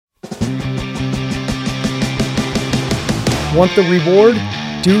Want the reward?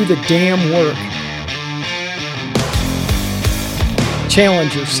 Do the damn work.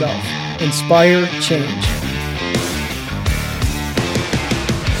 Challenge yourself. Inspire change.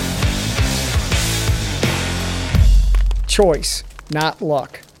 Choice, not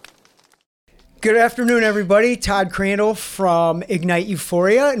luck. Good afternoon, everybody. Todd Crandall from Ignite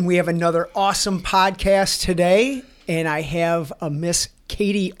Euphoria, and we have another awesome podcast today. And I have a Miss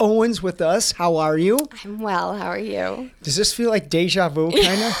Katie Owens with us. How are you? I'm well. How are you? Does this feel like deja vu,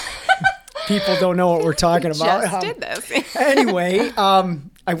 kind of? People don't know what we're talking about. Just did this. Anyway,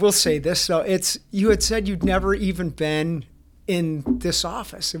 I will say this. So you had said you'd never even been in this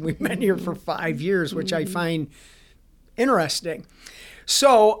office, and we've been here for 5 years, which I find interesting.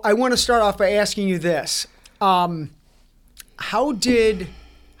 So I want to start off by asking you this. How did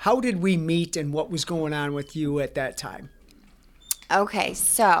we meet, and what was going on with you at that time? Okay,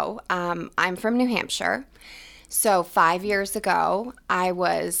 so I'm from New Hampshire. So 5 years ago, I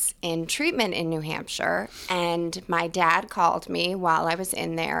was in treatment in New Hampshire, and my dad called me while I was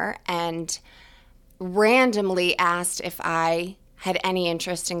in there and randomly asked if I had any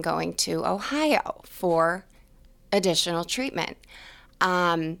interest in going to Ohio for additional treatment.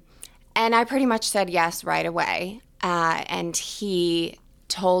 And I pretty much said yes right away. And he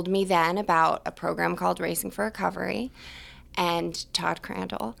told me then about a program called Racing for Recovery and Todd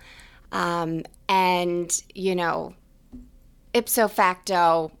Crandall. And, you know, ipso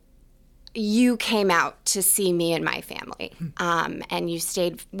facto, you came out to see me and my family. And you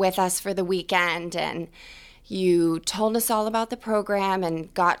stayed with us for the weekend, and you told us all about the program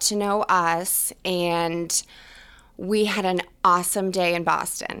and got to know us. And we had an awesome day in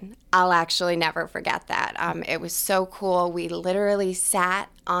Boston. I'll actually never forget that. It was so cool. We literally sat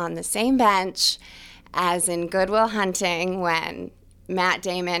on the same bench as in Good Will Hunting when Matt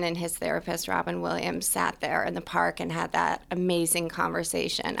Damon and his therapist, Robin Williams, sat there in the park and had that amazing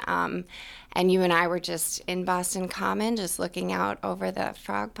conversation. And you and I were just in Boston Common, just looking out over the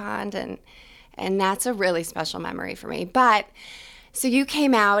frog pond. And that's a really special memory for me. But so you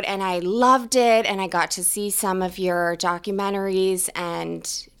came out, and I loved it, and I got to see some of your documentaries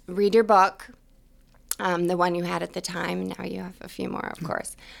and read your book, the one you had at the time. Now you have a few more, of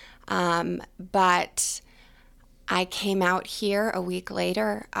course. But I came out here a week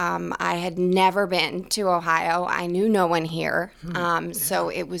later. I had never been to Ohio. I knew no one here. So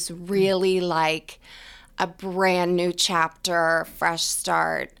it was really like a brand new chapter, fresh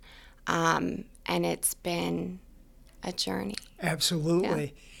start. And it's been a journey. Absolutely.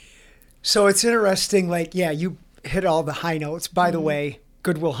 Yeah. So it's interesting, you hit all the high notes. By the way,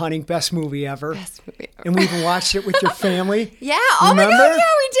 Good Will Hunting, best movie ever. Best movie ever. And we even watched it with your family. Yeah. Oh my God,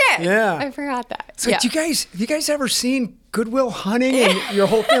 yeah, we did. Yeah. I forgot that. So have you guys ever seen Good Will Hunting and your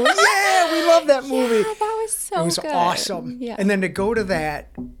whole family? Yeah, we love that movie. Yeah, that was so good. It was awesome. Yeah. And then to go to that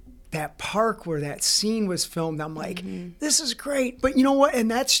park where that scene was filmed, I'm like, this is great. But you know what?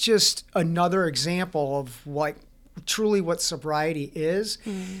 And that's just another example of truly what sobriety is.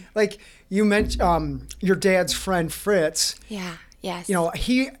 Like you mentioned, your dad's friend Fritz. Yeah. Yes. You know,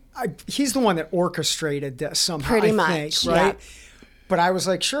 he's the one that orchestrated this somehow. Pretty I think, much, right? Yeah. But I was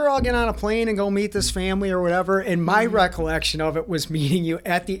like, sure, I'll get on a plane and go meet this family or whatever. And my recollection of it was meeting you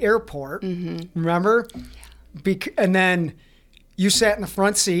at the airport. Remember? Yeah. And then you sat in the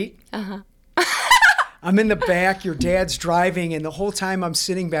front seat. I'm in the back. Your dad's driving, and the whole time I'm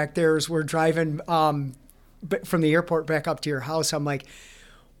sitting back there as we're driving from the airport back up to your house. I'm like,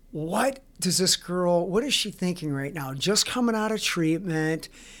 what is she thinking right now? Just coming out of treatment.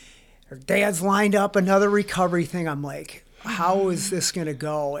 Her dad's lined up another recovery thing. I'm like, how is this going to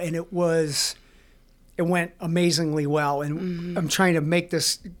go? And it went amazingly well. And I'm trying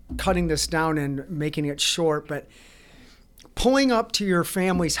to cutting this down and making it short, but pulling up to your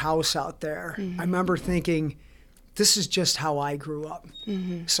family's house out there, I remember thinking, this is just how I grew up.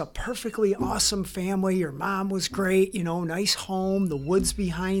 It's a perfectly awesome family. Your mom was great, nice home, the woods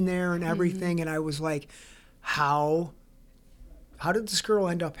behind there and everything. And I was like, how did this girl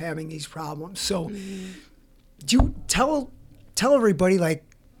end up having these problems? So do you tell everybody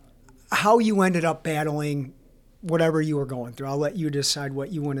how you ended up battling whatever you were going through? I'll let you decide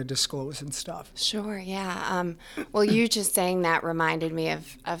what you want to disclose and stuff. Sure, yeah. Well, you just saying that reminded me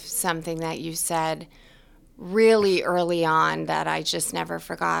of something that you said really early on that I just never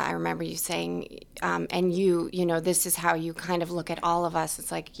forgot. I remember you saying, and you know, this is how you kind of look at all of us.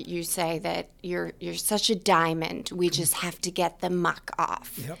 It's like you say that you're such a diamond. We just have to get the muck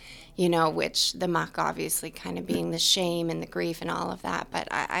off. Yep. You know, which the muck obviously kind of being the shame and the grief and all of that. But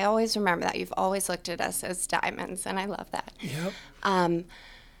I always remember that. You've always looked at us as diamonds, and I love that. Yep.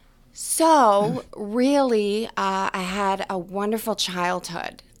 So, really, I had a wonderful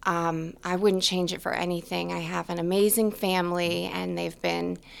childhood. I wouldn't change it for anything. I have an amazing family, and they've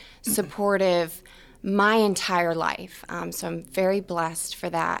been supportive my entire life. So, I'm very blessed for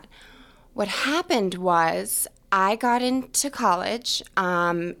that. What happened was I got into college,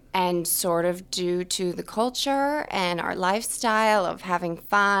 and sort of due to the culture and our lifestyle of having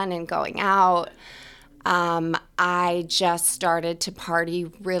fun and going out, I just started to party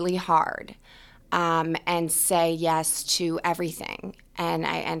really hard, and say yes to everything. And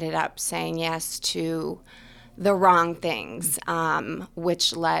I ended up saying yes to the wrong things,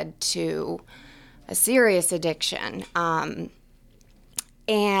 which led to a serious addiction. And,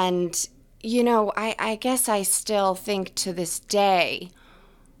 I guess I still think to this day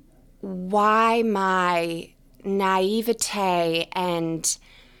why my naivete and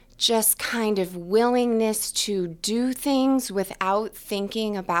just kind of willingness to do things without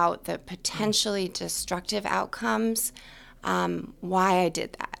thinking about the potentially destructive outcomes, why I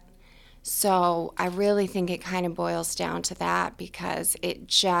did that. So I really think it kind of boils down to that, because it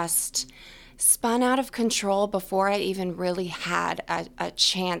just spun out of control before I even really had a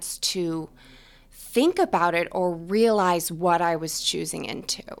chance to think about it or realize what I was choosing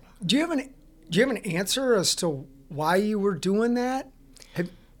into. Do you have an answer as to why you were doing that?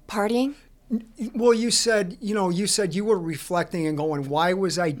 Partying? Well, you said you were reflecting and going, why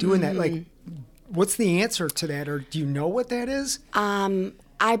was I doing that? Like, what's the answer to that? Or do you know what that is?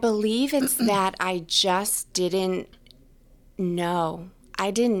 I believe it's that I just didn't know.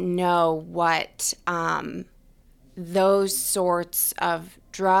 I didn't know what those sorts of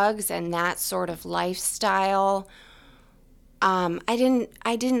drugs and that sort of lifestyle.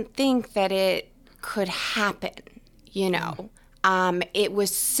 I didn't think that it could happen, It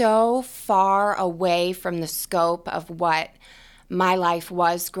was so far away from the scope of what my life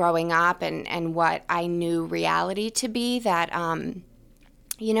was growing up and what I knew reality to be that,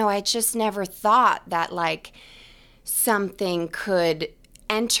 I just never thought that, like, something could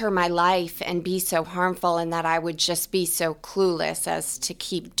enter my life and be so harmful and that I would just be so clueless as to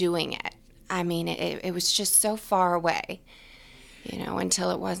keep doing it. I mean, it was just so far away,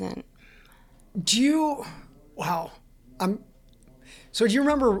 until it wasn't. Wow. So do you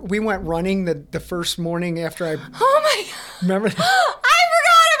remember we went running the first morning after I... Oh my God. Remember that?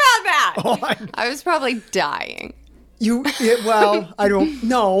 I forgot about that. I was probably dying. I don't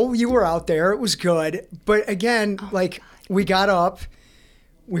know. You were out there. It was good. But again, we got up.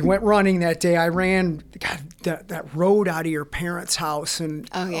 We went running that day. I ran that road out of your parents' house and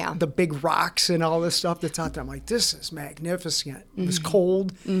the big rocks and all this stuff that's out there. I'm like, this is magnificent. It was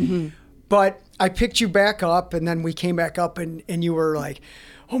cold. Mm-hmm. But I picked you back up, and then we came back up, and you were like,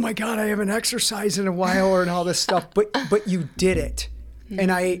 oh, my God, I haven't exercised in a while and all this stuff. But you did it. Mm-hmm. And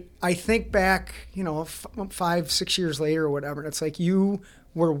I think back, 5-6 years later or whatever, and it's like you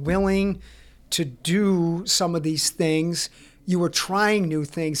were willing to do some of these things. You were trying new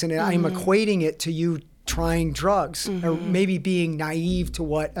things, and I'm equating it to you trying drugs or maybe being naive to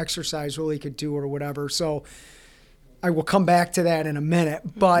what exercise really could do or whatever. So I will come back to that in a minute.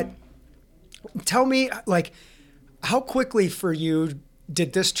 But tell me, how quickly for you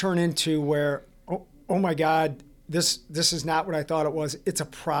did this turn into where, oh my God, this is not what I thought it was. It's a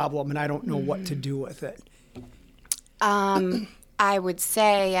problem, and I don't know what to do with it. I would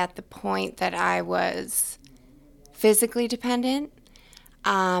say at the point that I was physically dependent,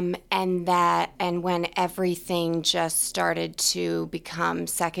 and when everything just started to become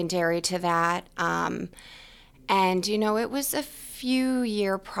secondary to that. It was a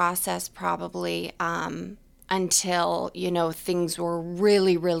few-year process probably until, things were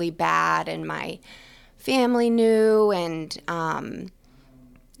really, really bad and my family knew. And, I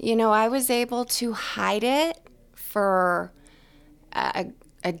was able to hide it for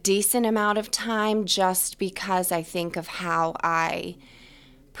a decent amount of time just because I think of how I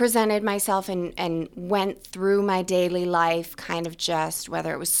presented myself and went through my daily life, kind of just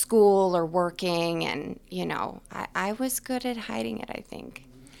whether it was school or working. And, I was good at hiding it, I think.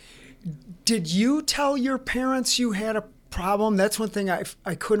 Did you tell your parents you had a problem? That's one thing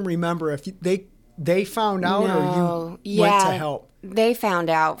I couldn't remember. If they found out or you went to help? They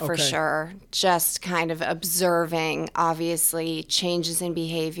found out for sure, just kind of observing, obviously, changes in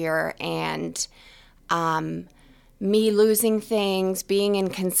behavior and me losing things, being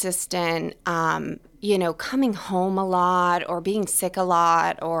inconsistent, coming home a lot or being sick a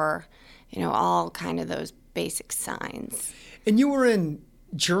lot or, all kind of those basic signs. And you were in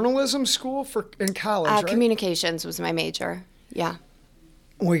journalism school in college, right? Communications was my major, yeah.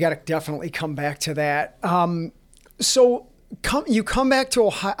 We got to definitely come back to that. So you come back to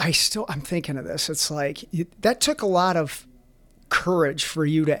Ohio. I'm thinking of this. It's like that took a lot of courage for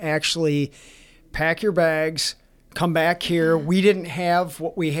you to actually pack your bags, come back here. We didn't have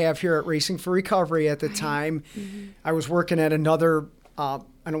what we have here at Racing for Recovery at the time. I was working at another, I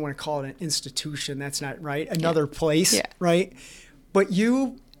don't want to call it an institution. That's not right. Another place, right? But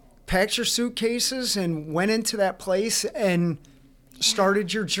you packed your suitcases and went into that place and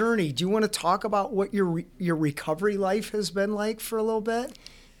started your journey. Do you want to talk about what your recovery life has been like for a little bit?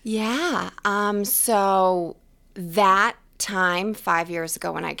 Yeah. So that time 5 years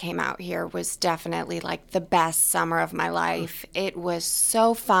ago when I came out here was definitely like the best summer of my life. It was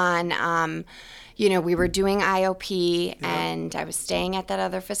so fun. We were doing IOP and I was staying at that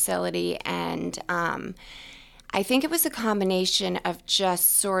other facility, and I think it was a combination of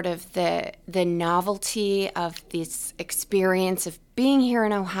just sort of the novelty of this experience of being here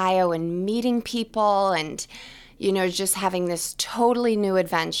in Ohio and meeting people and, just having this totally new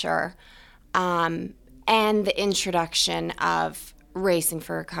adventure, and the introduction of Racing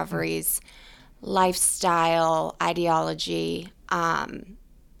for Recovery's lifestyle, ideology,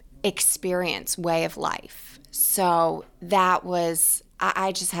 experience, way of life. So that was...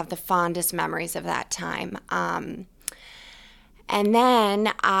 I just have the fondest memories of that time. And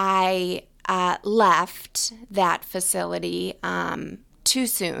then I left that facility too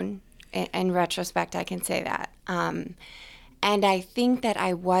soon. In retrospect, I can say that. And I think that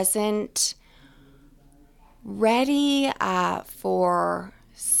I wasn't ready for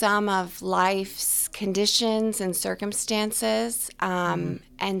some of life's conditions and circumstances.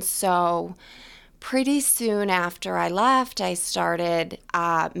 And so... pretty soon after I left, I started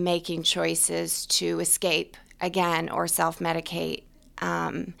making choices to escape again or self-medicate.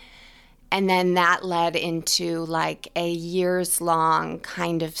 And then that led into like a years-long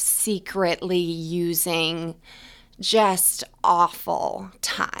kind of secretly using just awful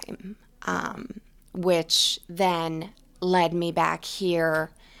time, which then led me back here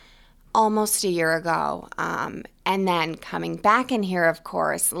almost a year ago. And then coming back in here, of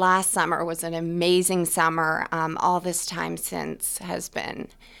course, last summer was an amazing summer. All this time since has been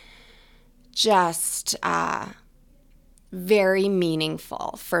just very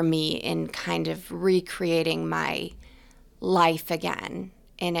meaningful for me in kind of recreating my life again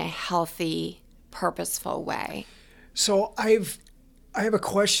in a healthy, purposeful way. So I have a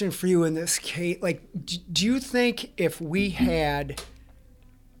question for you in this, Kate. Like, do you think if we had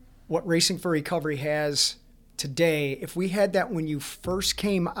what Racing for Recovery has today, if we had that when you first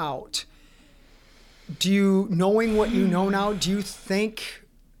came out, knowing what you know now, do you think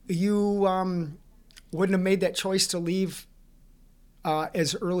you wouldn't have made that choice to leave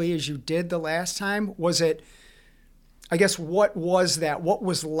as early as you did the last time? Was it, I guess, what was that? What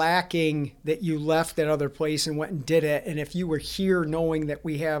was lacking that you left that other place and went and did it? And if you were here knowing that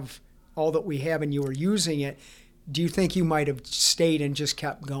we have all that we have and you were using it, do you think you might have stayed and just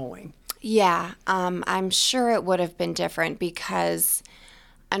kept going? Yeah, I'm sure it would have been different because,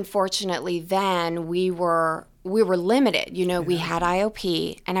 unfortunately, then we were limited. We had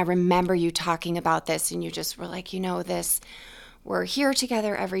IOP, and I remember you talking about this, and you just were like, this, we're here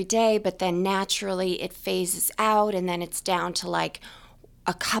together every day, but then naturally it phases out, and then it's down to like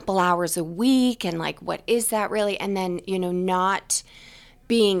a couple hours a week, and like, what is that really? And then, not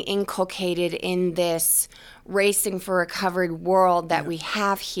being inculcated in this Racing for Recovery world that we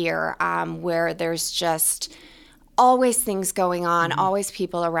have here, where there's just always things going on, always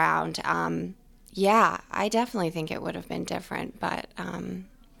people around. I definitely think it would have been different, but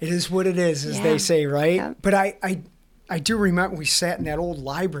it is what it is, as they say, right? Yep. But I do remember we sat in that old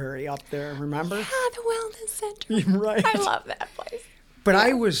library up there. Remember? Yeah, the wellness center. Right. I love that place. But I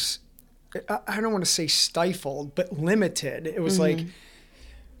don't want to say stifled, but limited. It was like,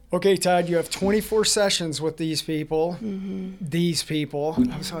 okay, Todd, you have 24 sessions with these people. These people.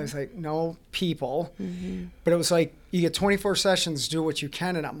 I was always like, no, people. But it was like, you get 24 sessions, do what you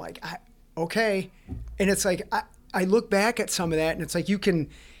can. And I'm like, okay. And it's like, I look back at some of that, and it's like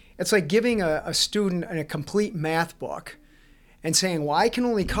it's like giving a student a complete math book and saying, well, I can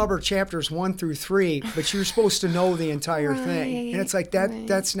only cover chapters 1 through 3, but you're supposed to know the entire thing. And it's like,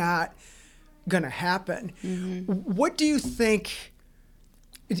 that's not going to happen. What do you think?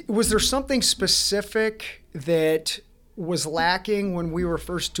 Was there something specific that was lacking when we were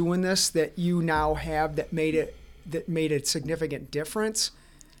first doing this that you now have that made a significant difference?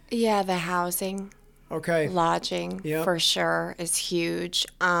 Yeah, the housing. Okay. Lodging, for sure, is huge.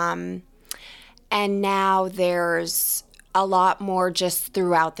 And now there's a lot more just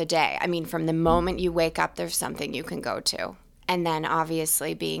throughout the day. I mean, from the moment you wake up, there's something you can go to. And then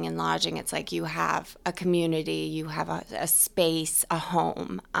obviously being in lodging, it's like you have a community, you have a space, a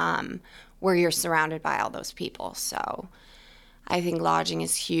home, where you're surrounded by all those people. So I think lodging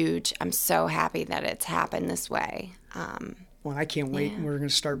is huge. I'm so happy that it's happened this way. Well, I can't wait. We're going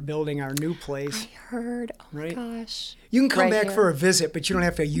to start building our new place. I heard. Oh right? my gosh. You can come Right back here. for a visit, but you don't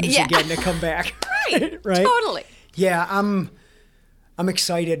have to use again to come back. Right. Right? Totally. Yeah, I'm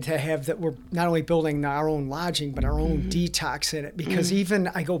excited to have that. We're not only building our own lodging, but our own detox in it. Because even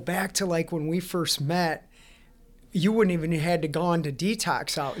I go back to like when we first met, you wouldn't even have had to gone to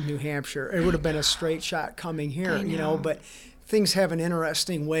detox out in New Hampshire. It would have been a straight shot coming here, you know. But things have an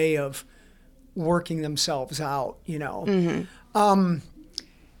interesting way of working themselves out, you know.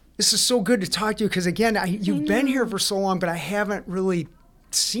 This is so good to talk to you because again, you've been here for so long, but I haven't really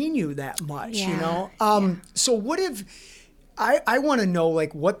seen you that much, you know. So what have I want to know,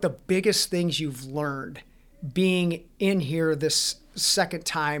 like, what the biggest things you've learned being in here this second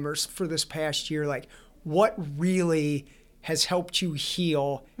time or for this past year, like what really has helped you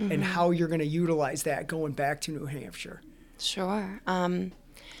heal and how you're going to utilize that going back to New Hampshire. Sure.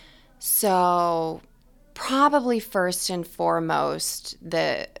 So probably first and foremost,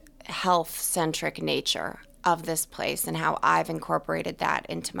 the health-centric nature of this place and how I've incorporated that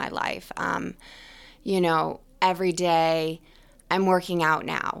into my life. You know, every day I'm working out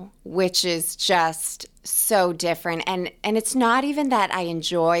now, which is just so different. And it's not even that I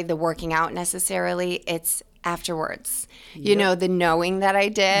enjoy the working out necessarily. It's afterwards, you know, the knowing that I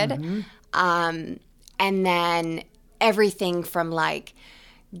did. And then everything from like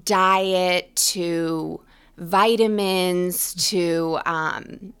diet to vitamins to,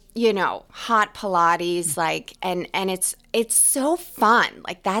 you know, hot Pilates, like, and it's so fun.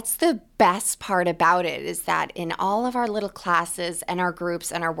 Like, that's the best part about it is that in all of our little classes and our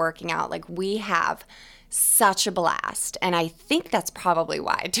groups and our working out, like, we have such a blast. And I think that's probably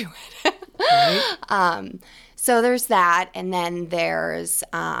why I do it. Right? So there's that. And then there's,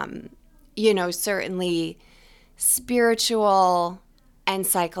 you know, certainly spiritual and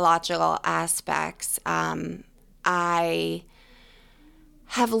psychological aspects. I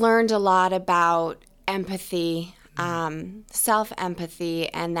have learned a lot about empathy, self-empathy,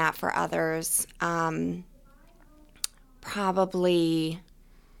 and that for others. Probably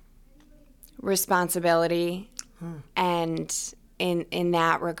responsibility. And in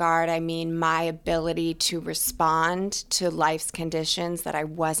that regard, I mean my ability to respond to life's conditions that I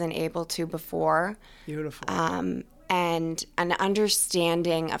wasn't able to before. Beautiful. And an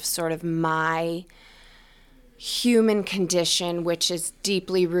understanding of sort of my human condition, which is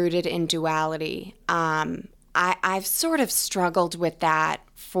deeply rooted in duality. I've sort of struggled with that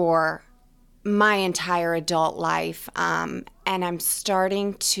for my entire adult life, and I'm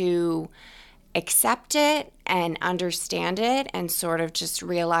starting to accept it and understand it and sort of just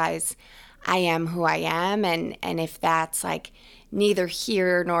realize I am who I am, and if that's like neither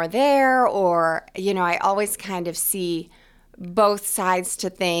here nor there, or, you know, I always kind of see both sides to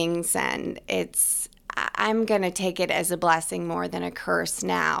things, and I'm going to take it as a blessing more than a curse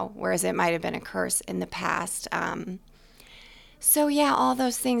now, whereas it might have been a curse in the past. So yeah, all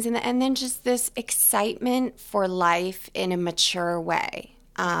those things. And then just this excitement for life in a mature way.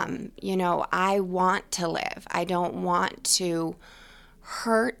 You know, I want to live. I don't want to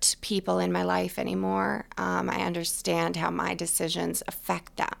hurt people in my life anymore. I understand how my decisions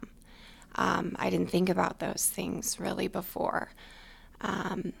affect them. I didn't think about those things really before.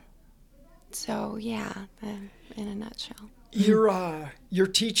 So yeah, in a nutshell. You're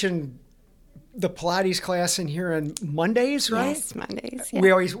teaching the Pilates class in here on Mondays, right? Yes, Mondays. Yeah.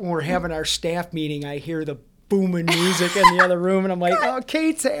 We always, when we're having our staff meeting, I hear the booming music in the other room, and I'm like, oh,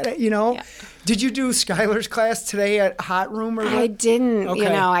 Kate's at it, you know. Yeah. Did you do Skylar's class today at Hot Room or what? I didn't, Okay. you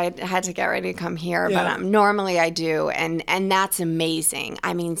know, I had to get ready to come here, Yeah. but normally I do, and that's amazing.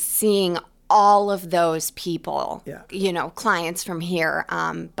 I mean, seeing all of those people, Yeah. you know, clients from here,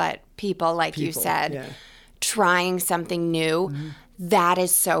 but people, like you said, yeah. trying something new, that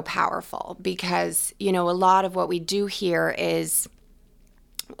is so powerful because, you know, a lot of what we do here is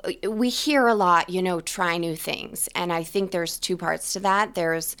we hear a lot, you know, try new things. And I think there's two parts to that.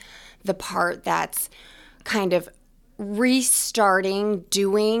 There's the part that's kind of restarting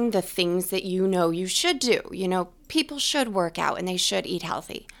doing the things that you know you should do. You know, people should work out and they should eat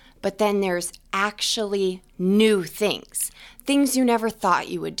healthy. But then there's actually new things you never thought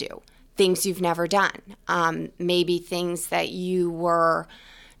you would do, things you've never done, maybe things that you were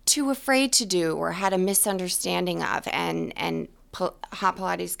too afraid to do or had a misunderstanding of. And Hot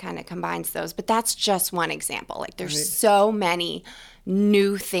Pilates kind of combines those, but that's just one example. Like there's so many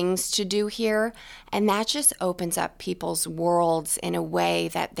new things to do here, and that just opens up people's worlds in a way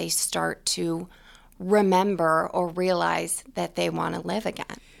that they start to remember or realize that they want to live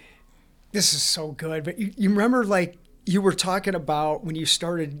again. This is so good. But you remember, like, you were talking about when you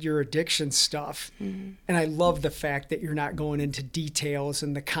started your addiction stuff, and I love the fact that you're not going into details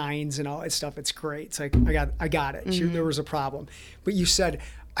and the kinds and all that stuff. It's great. It's like, I got it. There was a problem. But you said,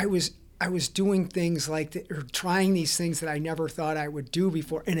 I was doing things like that, or trying these things that I never thought I would do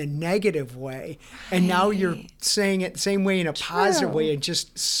before in a negative way. And now you're saying it the same way in a positive way, and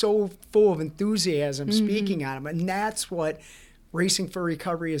just so full of enthusiasm speaking on them. And that's what Racing for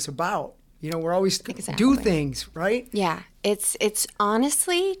Recovery is about. You know, we're always do things, right? Yeah. It's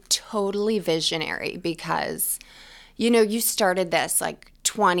honestly totally visionary because, you know, you started this like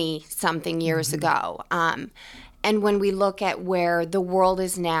 20 something years ago. And when we look at where the world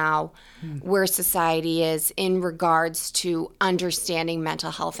is now, where society is in regards to understanding mental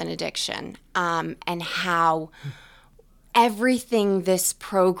health and addiction, and how everything this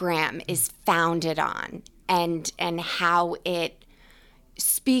program is founded on, and how it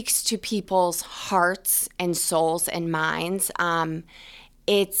speaks to people's hearts and souls and minds.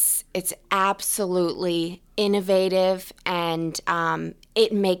 It's absolutely innovative, and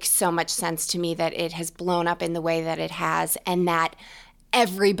it makes so much sense to me that it has blown up in the way that it has, and that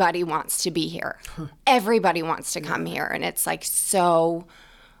everybody wants to be here. Everybody wants to come here, and it's like so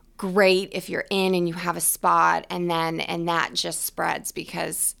great if you're in and you have a spot, and that just spreads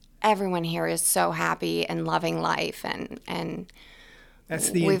because everyone here is so happy and loving life, and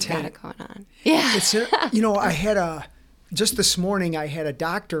that's the we've intent. got it going on. Yeah. It's just this morning I had a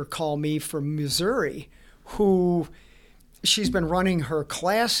doctor call me from Missouri who she's been running her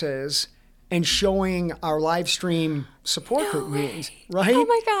classes and showing our live stream support group meetings, right? Oh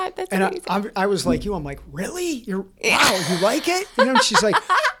my God, that's amazing. And I was like you. I'm like, really? Wow, you like it? You know, and she's like,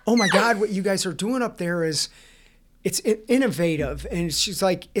 oh my God, what you guys are doing up there it's innovative. And she's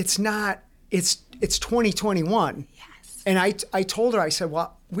like, it's 2021. And I told her, I said,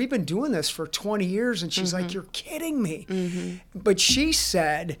 well, we've been doing this for 20 years. And she's like, you're kidding me. But she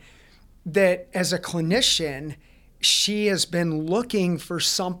said that as a clinician, she has been looking for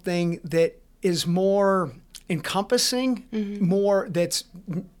something that is more encompassing, more that's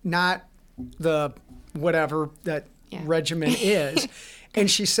not the whatever that regimen is. And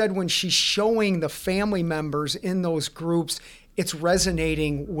she said when she's showing the family members in those groups, it's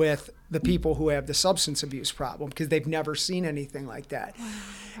resonating with the people who have the substance abuse problem because they've never seen anything like that. Wow,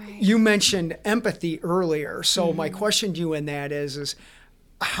 right. You mentioned empathy earlier. So my question to you in that is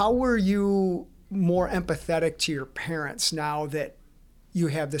how were you more empathetic to your parents now that you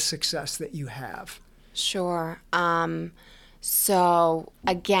have the success that you have? Sure. So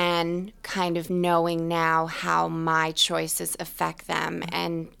again, kind of knowing now how my choices affect them,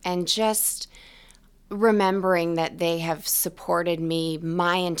 and just remembering that they have supported me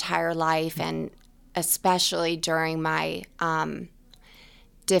my entire life, and especially during my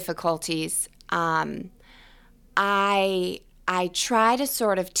difficulties. I try to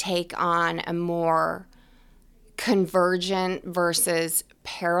sort of take on a more convergent versus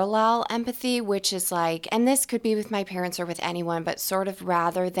parallel empathy, which is like, and this could be with my parents or with anyone, but sort of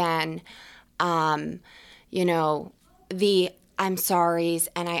rather than, the I'm sorry's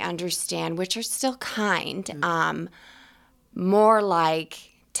and I understand, which are still kind, more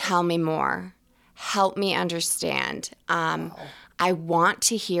like, tell me more, help me understand. I want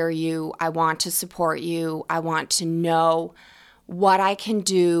to hear you. I want to support you. I want to know what I can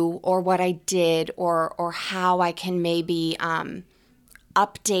do or what I did or how I can maybe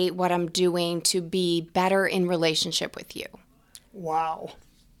update what I'm doing to be better in relationship with you. Wow.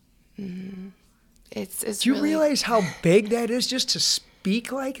 Mm-hmm. It's Do you really... realize how big that is just to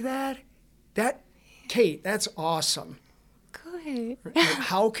speak like that? Kate, that's awesome. Good.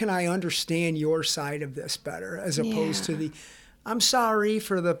 How can I understand your side of this better as opposed to the, I'm sorry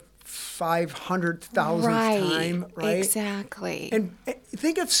for the 500,000th time, right? Exactly. And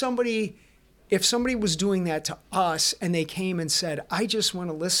think of somebody, if somebody was doing that to us and they came and said, I just want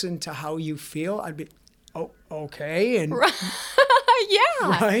to listen to how you feel, I'd be, oh, okay. And yeah.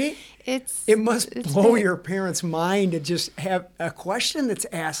 Right? It must blow your parents' mind to just have a question that's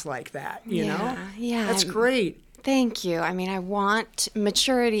asked like that, you know? Yeah. That's great. Thank you. I mean,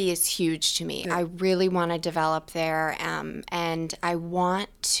 maturity is huge to me. Yeah. I really want to develop there, and I want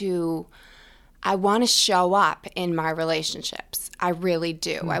to I want to show up in my relationships. I really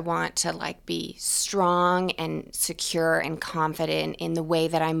do. I want to like be strong and secure and confident in the way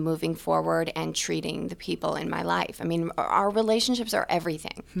that I'm moving forward and treating the people in my life. I mean, our relationships are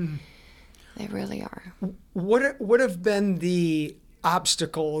everything. They really are. What have been the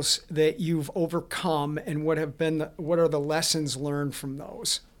obstacles that you've overcome, and what are the lessons learned from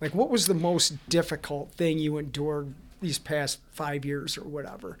those? Like, what was the most difficult thing you endured these past 5 years or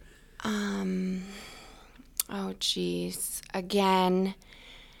whatever? Oh, geez. Again,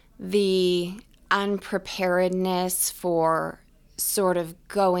 the unpreparedness for sort of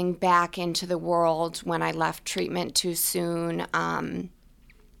going back into the world when I left treatment too soon,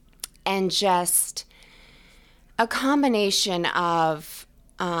 and just a combination of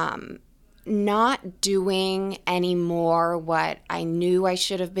not doing anymore what I knew I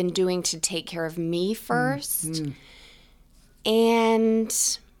should have been doing to take care of me first,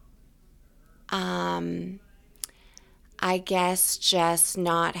 and I guess just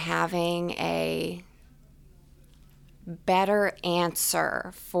not having a better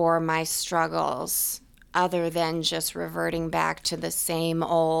answer for my struggles other than just reverting back to the same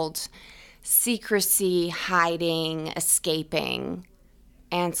old secrecy, hiding, escaping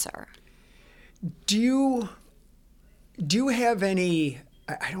answer. Do you have any,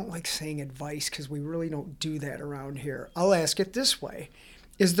 I don't like saying advice because we really don't do that around here. I'll ask it this way.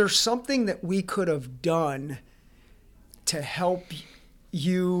 Is there something that we could have done to help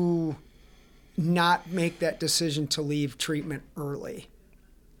you not make that decision to leave treatment early?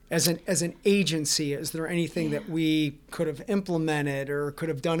 As an agency, is there anything that we could have implemented or could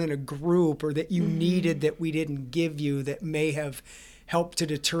have done in a group, or that you needed that we didn't give you, that may have helped to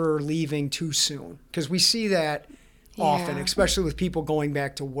deter leaving too soon? Because we see that often, especially with people going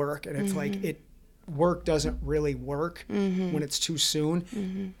back to work, and it's like work doesn't really work when it's too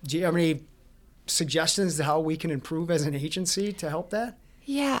soon. Do you have any suggestions to how we can improve as an agency to help that?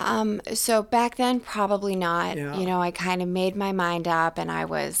 Yeah, so back then, probably not. Yeah. You know, I kind of made my mind up, and I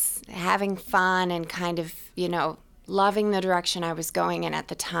was having fun and kind of, you know, loving the direction I was going in at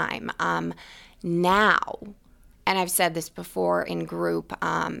the time. Now, and I've said this before in group,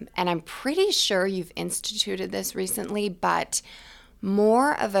 and I'm pretty sure you've instituted this recently, but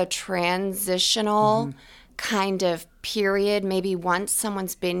more of a transitional kind of period, maybe once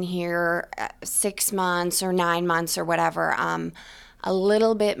someone's been here 6 months or 9 months or whatever, a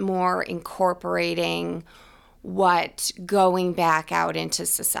little bit more incorporating what going back out into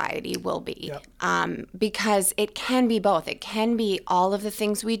society will be. Yep. Because it can be both. It can be all of the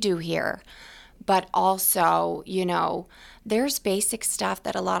things we do here, but also, you know, there's basic stuff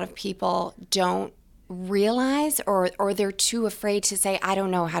that a lot of people don't realize, or they're too afraid to say, I don't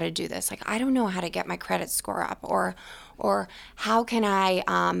know how to do this. Like, I don't know how to get my credit score up, or how can I,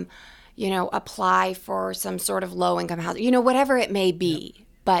 apply for some sort of low-income housing, whatever it may be. Yep.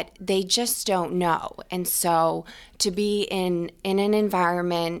 But they just don't know. And so to be in an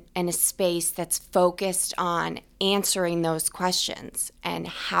environment and a space that's focused on answering those questions and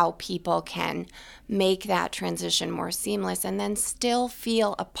how people can make that transition more seamless and then still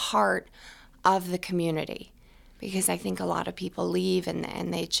feel a part of the community. Because I think a lot of people leave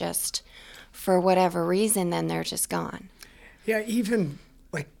and they just, for whatever reason, then they're just gone. Yeah, even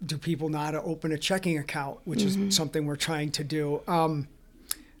like, do people know how to open a checking account, which is something we're trying to do.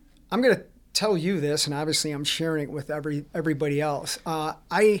 I'm going to tell you this, and obviously I'm sharing it with everybody else.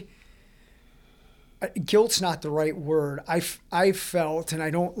 Guilt's not the right word. I felt, and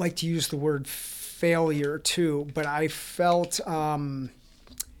I don't like to use the word failure too, but I felt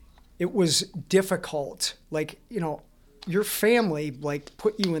it was difficult. Like, your family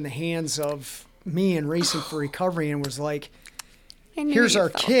put you in the hands of me and Racing for Recovery and was like, here's our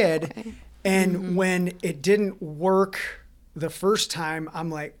kid. And when it didn't work the first time,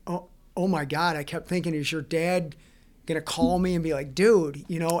 I'm like, oh my God, I kept thinking, is your dad going to call me and be like, dude,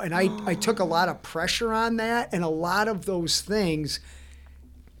 and I took a lot of pressure on that. And a lot of those things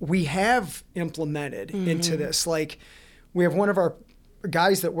we have implemented into this. Like, we have one of our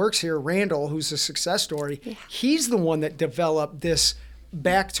guys that works here, Randall, who's a success story. Yeah. He's the one that developed this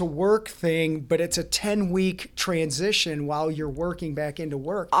back to work thing, but it's a 10-week transition while you're working back into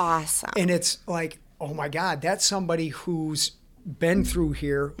work. Awesome. And it's like, oh my God, that's somebody who's been through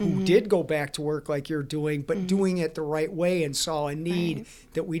here, who did go back to work like you're doing, but doing it the right way and saw a need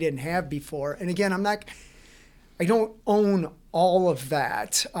that we didn't have before. And again, I don't own all of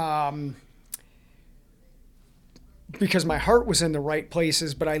that because my heart was in the right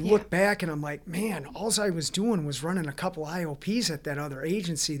places, but I look back and I'm like, man, all I was doing was running a couple IOPs at that other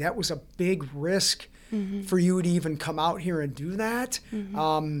agency. That was a big risk for you to even come out here and do that.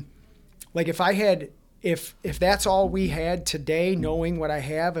 Like if that's all we had today, knowing what I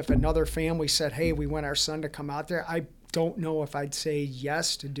have, if another family said, hey, we want our son to come out there, I don't know if I'd say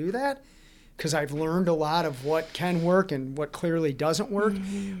yes to do that, because I've learned a lot of what can work and what clearly doesn't work.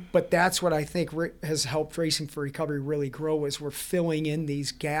 But that's what I think has helped Racing for Recovery really grow, is we're filling in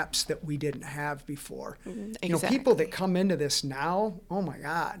these gaps that we didn't have before. Exactly. You know, people that come into this now, oh my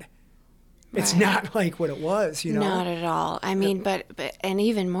God, it's not like what it was, you know? Not at all. I mean, but and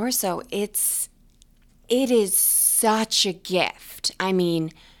even more so, it is such a gift. I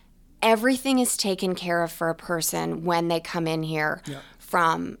mean, everything is taken care of for a person when they come in here,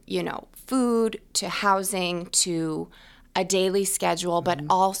 from, you know, food to housing to a daily schedule, but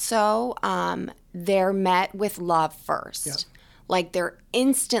also they're met with love first. Like, they're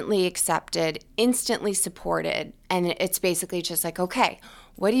instantly accepted, instantly supported, and it's basically just like, okay,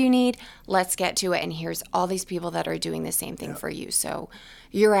 what do you need? Let's get to it. And here's all these people that are doing the same thing for you. So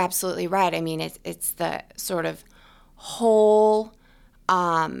you're absolutely right. I mean, it's the sort of whole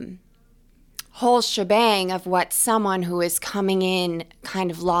shebang of what someone who is coming in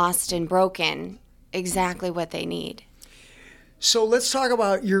kind of lost and broken, exactly what they need. So let's talk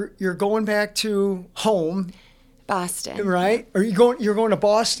about you're going back to home, Boston, right? Or you're going to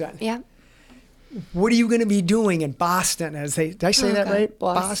Boston. Yeah. What are you going to be doing in Boston? Did I say that right?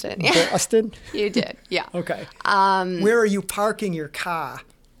 Boston. Boston. You did. Yeah. Okay. Where are you parking your car?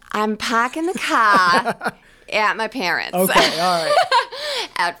 I'm parking the car at my parents'. Okay. All right.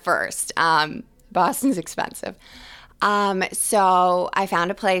 At first. Boston's expensive. So I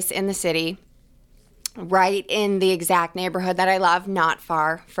found a place in the city, right in the exact neighborhood that I love, not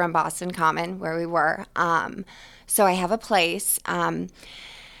far from Boston Common, where we were. So I have a place.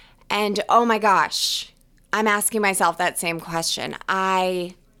 And oh my gosh, I'm asking myself that same question.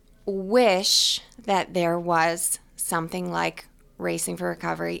 I wish that there was something like Racing for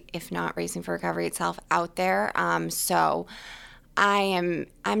Recovery, if not Racing for Recovery itself, out there. So I'm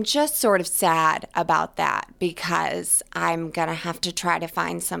just sort of sad about that, because I'm going to have to try to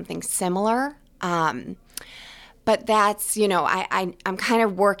find something similar. But that's, you know, I'm kind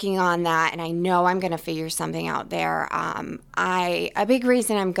of working on that, and I know I'm going to figure something out there. A big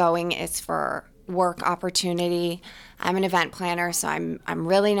reason I'm going is for work opportunity. I'm an event planner, so I'm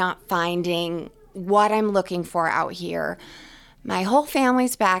really not finding what I'm looking for out here. My whole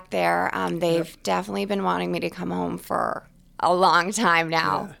family's back there. They've definitely been wanting me to come home for a long time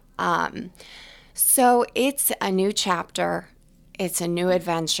now. So it's a new chapter. It's a new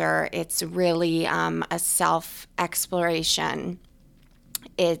adventure. It's really a self-exploration.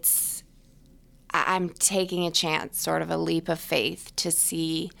 I'm taking a chance, sort of a leap of faith, to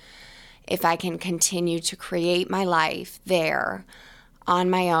see if I can continue to create my life there on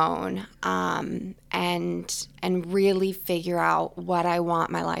my own, and really figure out what I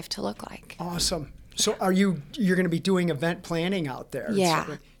want my life to look like. Awesome. So you're going to be doing event planning out there?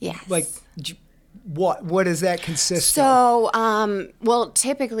 Yeah. Yes. Like, what does that consist of? So, well,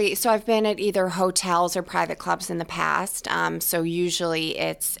 typically, so I've been at either hotels or private clubs in the past. So usually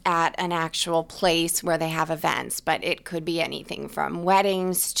it's at an actual place where they have events, but it could be anything from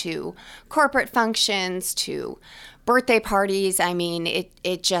weddings to corporate functions to birthday parties. I mean,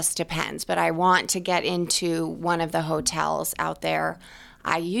 it just depends. But I want to get into one of the hotels out there.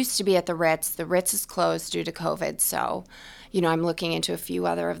 I used to be at the Ritz. The Ritz is closed due to COVID, so I'm looking into a few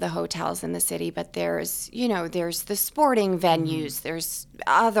other of the hotels in the city, but there's the sporting venues, there's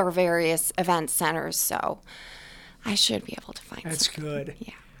other various event centers, so I should be able to find That's something. good.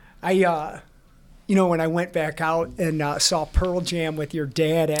 Yeah. I, when I went back out and saw Pearl Jam with your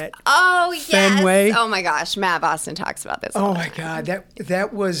dad at Fenway. Yes. Oh my gosh, Matt Boston talks about this. Oh my God,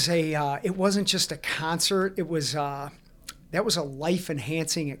 that was it wasn't just a concert, it was that was a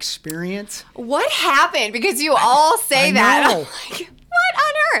life-enhancing experience. What happened? Because you all say that. Know. I'm like,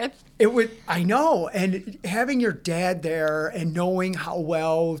 what on earth? I know. And having your dad there and knowing how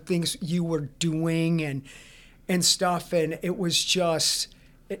well things you were doing and stuff, and it was just,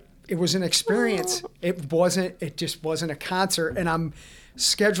 it was an experience. It just wasn't a concert. And I'm not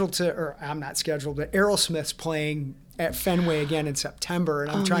scheduled, but Aerosmith's playing at Fenway again in September,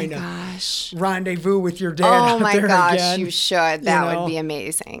 and I'm trying to rendezvous with your dad out there again. Oh my gosh, you should. That would be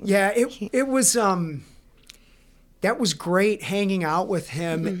amazing. Yeah, it was that was great hanging out with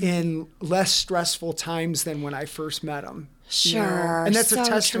him in less stressful times than when I first met him. Sure. And that's so a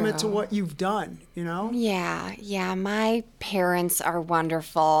testament true. to what you've done, Yeah. My parents are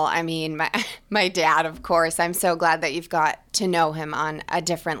wonderful. I mean, my dad, of course. I'm so glad that you've got to know him on a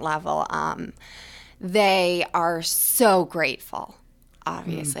different level. They are so grateful,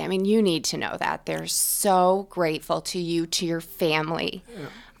 obviously. I mean, you need to know that. They're so grateful to you, to your family.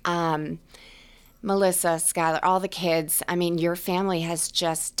 Melissa, Skylar, all the kids. I mean, your family has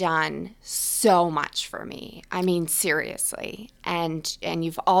just done so much for me. I mean, seriously. And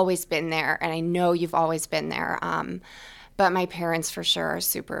you've always been there, and I know you've always been there. But my parents for sure are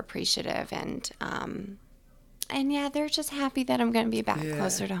super appreciative, and yeah, they're just happy that I'm going to be back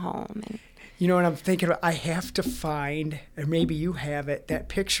closer to home. And You know what I'm thinking of? I have to find, or maybe you have it, that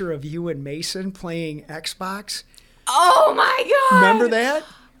picture of you and Mason playing Xbox. oh my God! Remember that?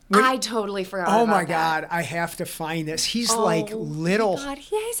 I totally forgot. Oh about my that. God, I have to find this. He's like little. God,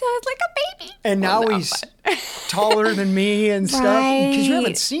 yeah, so it's like a baby. And now he's taller than me and stuff. Because you haven't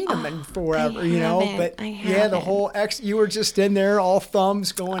Right. seen him in forever, I you know. haven't. But I yeah, the haven't. whole you were just in there, all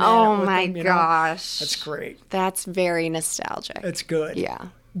thumbs going at Oh it with my him, you know. gosh. That's great. That's very nostalgic. That's good. Yeah.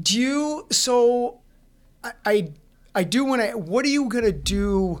 Do you, so I do want to, what are you going to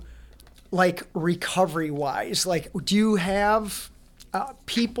do, like, recovery-wise? Like, do you have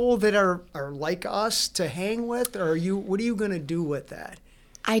people that are like us to hang with? Or what are you going to do with that?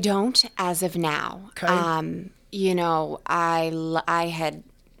 I don't as of now. Okay. You know, I had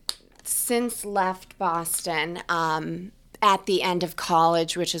since left Boston at the end of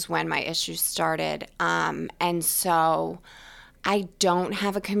college, which is when my issues started. And so I don't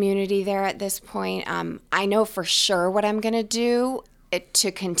have a community there at this point. I know for sure what I'm going to do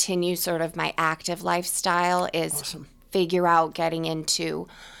to continue sort of my active lifestyle is Awesome. figure out getting into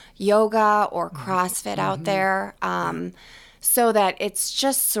yoga or CrossFit out there. So that it's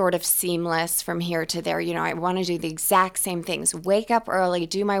just sort of seamless from here to there. You know, I want to do the exact same things. Wake up early,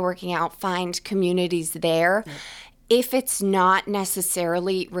 do my working out, find communities there. If it's not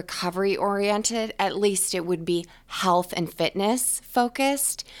necessarily recovery oriented, at least it would be health and fitness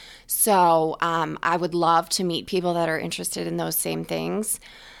focused. So I would love to meet people that are interested in those same things.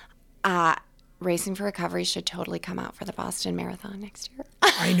 Racing for Recovery should totally come out for the Boston Marathon next year.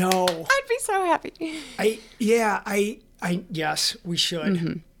 I know. I'd be so happy. Yes, we should.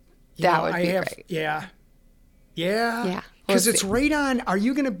 You That know, would be great. Yeah. Yeah. Because We'll it's see. right on, are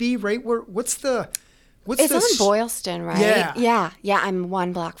you going to be right where, what's It's the on Boylston, right? Yeah. Yeah, I'm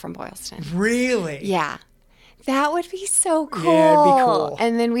 1 block from Boylston. Really? Yeah. That would be so cool. Yeah, it'd be cool.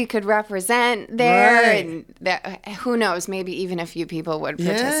 And then we could represent there, Right. and who knows, maybe even a few people would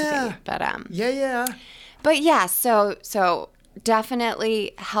participate. Yeah. But Yeah. so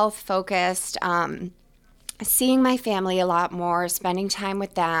definitely health focused. Seeing my family a lot more, spending time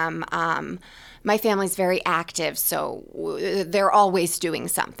with them. My family's very active, so they're always doing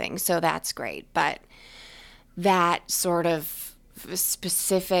something, so that's great. But that sort of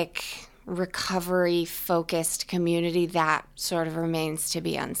specific recovery-focused community, that sort of remains to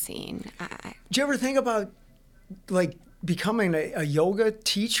be unseen. Did you ever think about, like, becoming a yoga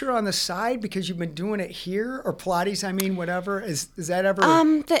teacher on the side because you've been doing it here, or Pilates? I mean, whatever. Is that ever?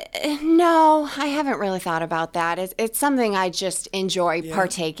 No, I haven't really thought about that. It's something I just enjoy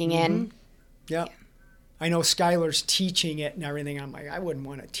partaking in. Yeah. I know Skylar's teaching it and everything. I'm like, I wouldn't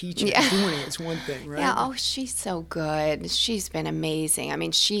want to teach it. Yeah. Doing it's one thing, right? Yeah, oh, she's so good. She's been amazing. I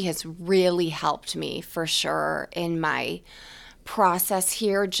mean, she has really helped me for sure in my process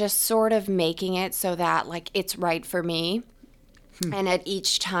here, just sort of making it so that, like, it's right for me. And at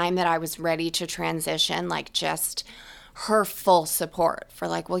each time that I was ready to transition, like, just her full support for,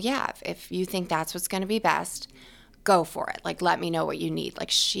 like, well, yeah, if you think that's what's going to be best, go for it. Like, let me know what you need. Like,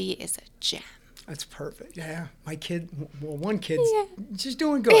 she is a gem. That's perfect. Yeah. My kid, well, one kid's she's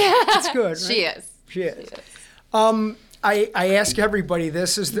doing good. It's good, right? She is. She is. I ask everybody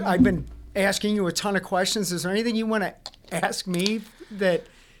this. I've been asking you a ton of questions. Is there anything you want to ask me that,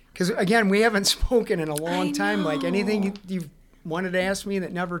 because again, we haven't spoken in a long time. Like anything you've wanted to ask me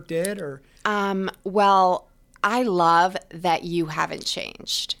that never did, or? Well, I love that you haven't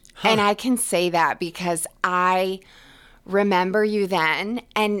changed. And I can say that because I remember you then,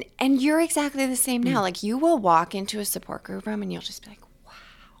 and you're exactly the same now. Like, you will walk into a support group room and you'll just be like,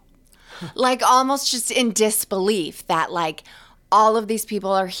 wow. Like, almost just in disbelief that, like, all of these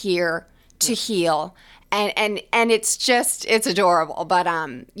people are here to heal. And it's adorable. But,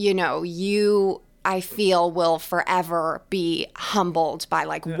 you know, you, I feel, will forever be humbled by,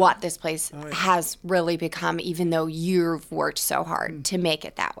 like, what this place has really become, even though you've worked so hard to make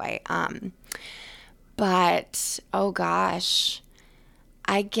it that way. But, oh gosh,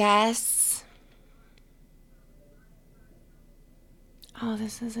 I guess,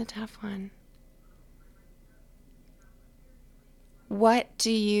 this is a tough one. What do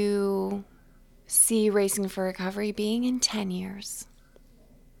you see Racing for Recovery being in 10 years?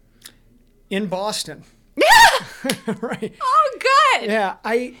 In Boston. Right. Oh, good. Yeah.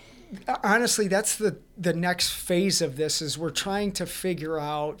 honestly, that's the next phase of this is we're trying to figure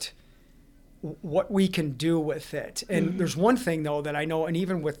out what we can do with it. And there's one thing though that I know, and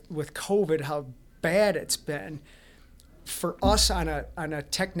even with COVID, how bad it's been for us on a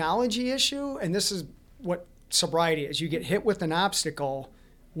technology issue. And this is what sobriety is. You get hit with an obstacle.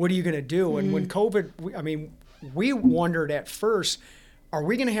 What are you going to do? And when COVID, we wondered at first, are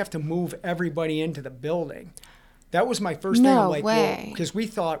we going to have to move everybody into the building? That was my first thing. No way. Because we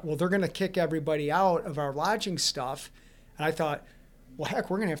thought, well, they're going to kick everybody out of our lodging stuff. And I thought, well, heck,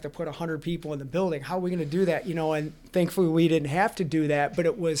 we're going to have to put 100 people in the building. How are we going to do that? And thankfully we didn't have to do that, but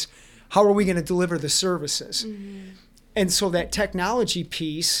it was, how are we going to deliver the services? And so that technology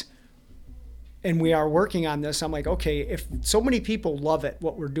piece, and we are working on this, I'm like, okay, if so many people love it,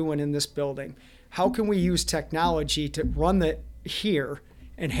 what we're doing in this building, how can we use technology to run it here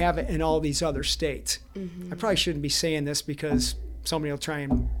and have it in all these other states? I probably shouldn't be saying this because somebody will try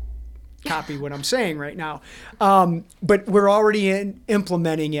and copy what I'm saying right now. But we're already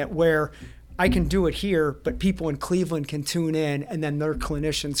implementing it where I can do it here, but people in Cleveland can tune in, and then their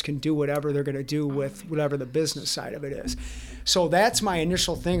clinicians can do whatever they're going to do with whatever the business side of it is. So that's my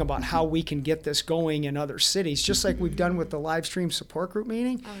initial thing about how we can get this going in other cities, just like we've done with the live stream support group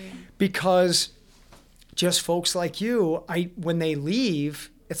meeting. Because just folks like you, when they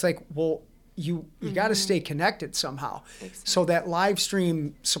leave, it's like, well, you got to stay connected somehow. Exactly. So that live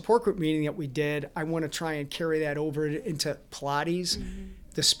stream support group meeting that we did, I want to try and carry that over into Pilates,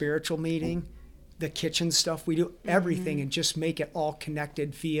 the spiritual meeting, the kitchen stuff. We do everything and just make it all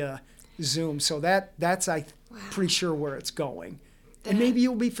connected via Zoom. So that's pretty sure where it's going. And maybe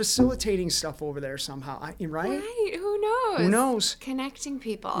you'll be facilitating stuff over there somehow, right? Right. Who knows? Who knows? Connecting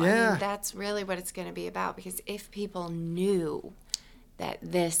people. Yeah. That's really what it's going to be about, because if people knew that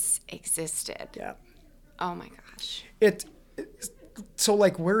this existed. Yeah. Oh my gosh. So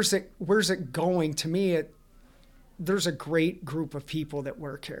like, where's it going? To me, there's a great group of people that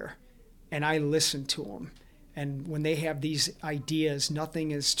work here, and I listen to them. And when they have these ideas,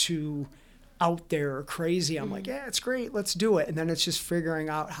 nothing is too out there or crazy. I'm like, yeah, it's great. Let's do it. And then it's just figuring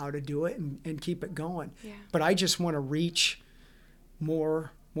out how to do it and keep it going. Yeah. But I just want to reach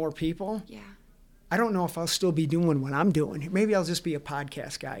more people. Yeah. I don't know if I'll still be doing what I'm doing. Maybe I'll just be a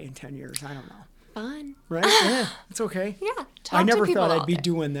podcast guy in 10 years. I don't know. Fun. Right? Yeah, it's okay. Yeah. I never thought I'd be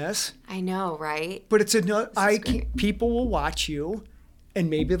doing this. I know, right? But people will watch you, and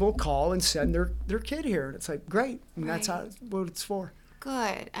maybe they'll call and send their kid here. And it's like, great. And that's what it's for.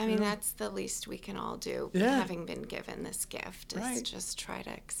 Good. That's the least we can all do, having been given this gift, is just try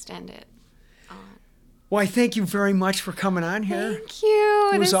to extend it on. Well, I thank you very much for coming on here. Thank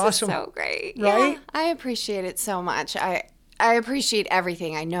you. It was awesome. Is so great. Right? Yeah, I appreciate it so much. I appreciate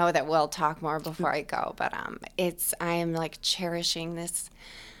everything. I know that we'll talk more before I go, but I am like cherishing this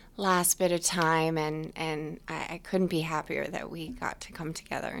last bit of time, and I couldn't be happier that we got to come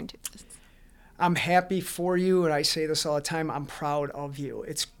together and do this. I'm happy for you, and I say this all the time. I'm proud of you.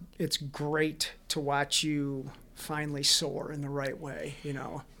 It's great to watch you finally soar in the right way.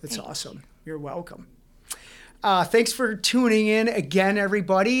 It's awesome. You're welcome. Thanks for tuning in again,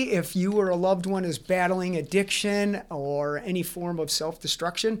 everybody. If you or a loved one is battling addiction or any form of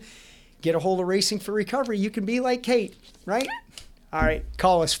self-destruction, get a hold of Racing for Recovery. You can be like Kate, right? All right.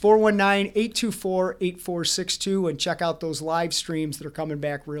 Call us 419-824-8462 and check out those live streams that are coming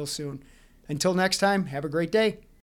back real soon. Until next time, have a great day.